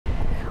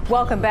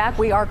Welcome back.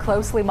 We are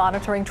closely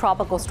monitoring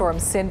Tropical Storm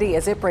Cindy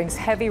as it brings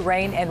heavy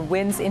rain and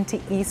winds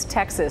into East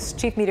Texas.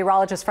 Chief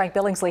Meteorologist Frank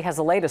Billingsley has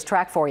the latest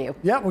track for you.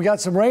 Yeah, we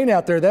got some rain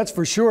out there, that's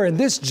for sure. And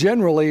this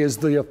generally is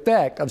the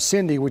effect of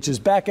Cindy, which is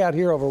back out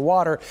here over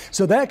water.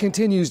 So that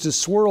continues to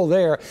swirl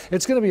there.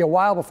 It's going to be a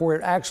while before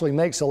it actually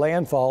makes a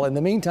landfall. In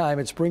the meantime,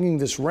 it's bringing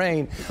this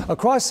rain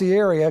across the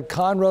area,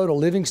 Conroe to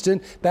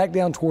Livingston, back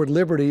down toward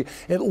Liberty.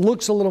 It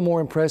looks a little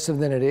more impressive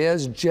than it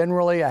is.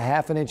 Generally, a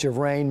half an inch of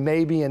rain,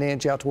 maybe an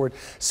inch out toward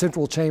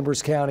Central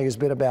Chambers County has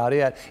been about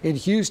it. In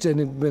Houston,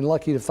 we've been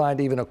lucky to find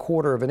even a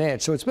quarter of an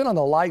inch. So it's been on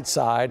the light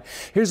side.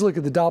 Here's a look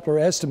at the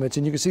Doppler estimates,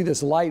 and you can see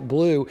this light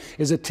blue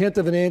is a tenth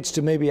of an inch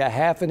to maybe a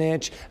half an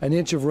inch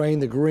of rain.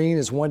 The green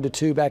is 1 to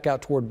 2 back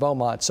out toward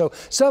Beaumont. So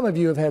some of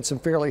you have had some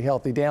fairly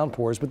healthy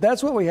downpours, but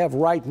that's what we have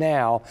right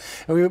now.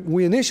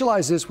 We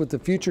initialize this with the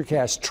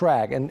Futurecast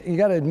track, and you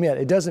got to admit,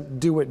 it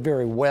doesn't do it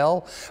very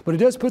well, but it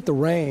does put the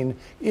rain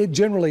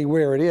generally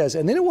where it is,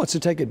 and then it wants to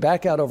take it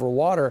back out over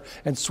water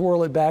and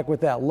swirl it back with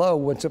that low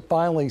once it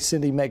finally,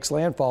 Cindy, makes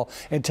landfall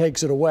and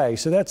takes it away.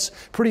 So that's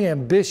pretty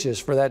ambitious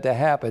for that to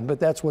happen, but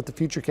that's what the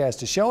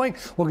Futurecast is showing.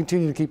 We'll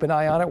continue to keep an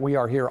eye on it. We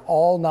are here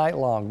all night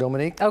long.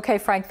 Dominique? Okay,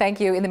 Frank, thank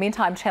you. In the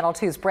meantime, Channel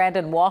 2's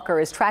Brandon Walker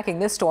is tracking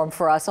this storm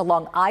for us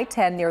along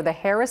I-10 near the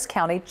Harris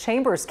County,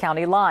 Chambers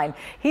County line.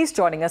 He's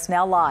joining us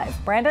now live.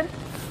 Brandon?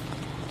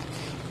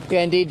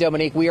 Yeah, indeed,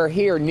 Dominique. We are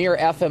here near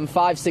FM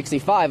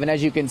 565, and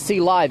as you can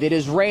see live, it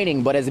is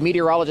raining. But as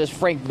meteorologist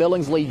Frank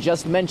Billingsley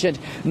just mentioned,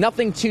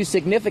 nothing too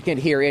significant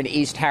here in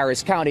East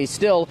Harris County.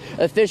 Still,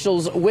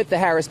 officials with the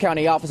Harris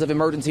County Office of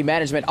Emergency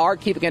Management are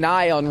keeping an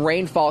eye on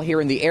rainfall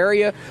here in the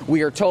area.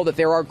 We are told that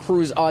there are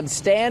crews on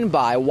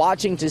standby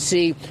watching to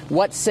see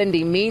what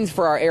Cindy means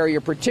for our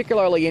area,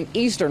 particularly in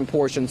eastern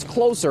portions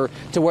closer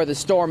to where the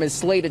storm is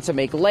slated to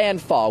make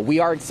landfall. We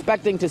are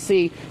expecting to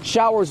see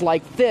showers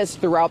like this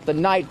throughout the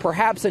night,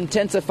 perhaps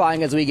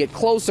intensifying as we get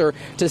closer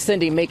to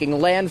Cindy making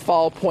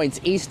landfall points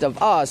east of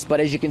us.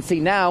 But as you can see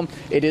now,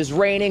 it is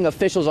raining.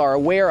 Officials are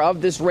aware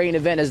of this rain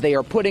event as they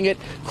are putting it.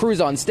 Crews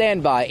on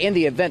standby in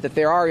the event that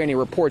there are any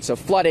reports of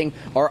flooding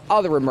or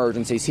other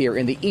emergencies here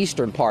in the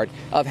eastern part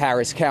of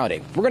Harris County.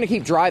 We're going to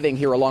keep driving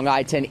here along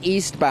I-10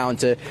 eastbound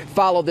to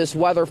follow this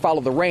weather,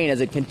 follow the rain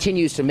as it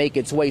continues to make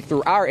its way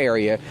through our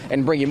area,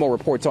 and bring you more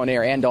reports on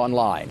air and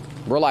online.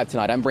 We're live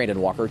tonight. I'm Brandon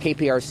Walker,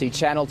 KPRC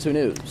Channel 2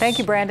 News. Thank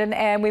you, Brandon.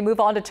 And we move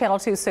on to Channel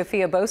 2's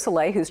Sophia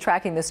Beausoleil, who's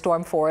tracking this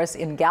storm for us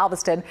in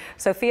Galveston.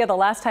 Sophia, the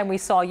last time we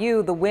saw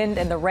you, the wind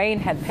and the rain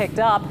had picked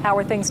up. How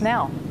are things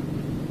now?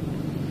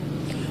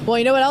 Well,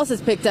 you know what else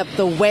has picked up?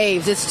 The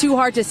waves. It's too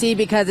hard to see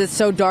because it's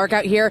so dark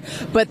out here,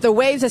 but the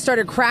waves have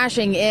started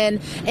crashing in.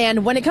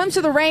 And when it comes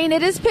to the rain,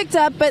 it is picked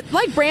up, but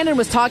like Brandon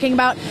was talking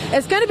about,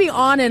 it's going to be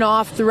on and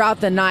off throughout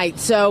the night.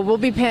 So we'll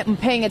be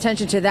paying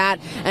attention to that.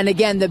 And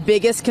again, the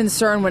biggest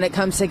concern when it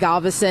comes to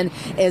Galveston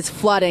is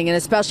flooding, and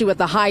especially with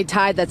the high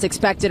tide that's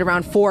expected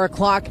around 4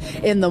 o'clock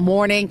in the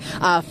morning.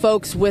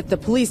 Folks with the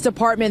police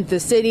department, the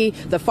city,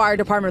 the fire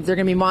department, they're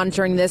going to be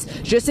monitoring this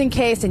just in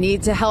case and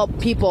need to help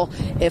people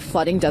if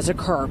flooding does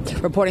occur.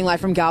 Reporting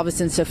live from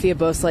Galveston, Sophia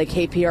Beausoleil,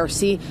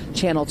 KPRC,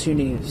 Channel 2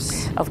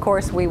 News. Of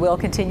course, we will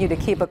continue to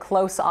keep a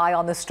close eye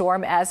on the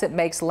storm as it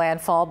makes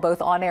landfall,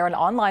 both on air and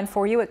online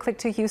for you at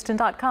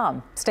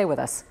click2houston.com. Stay with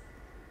us.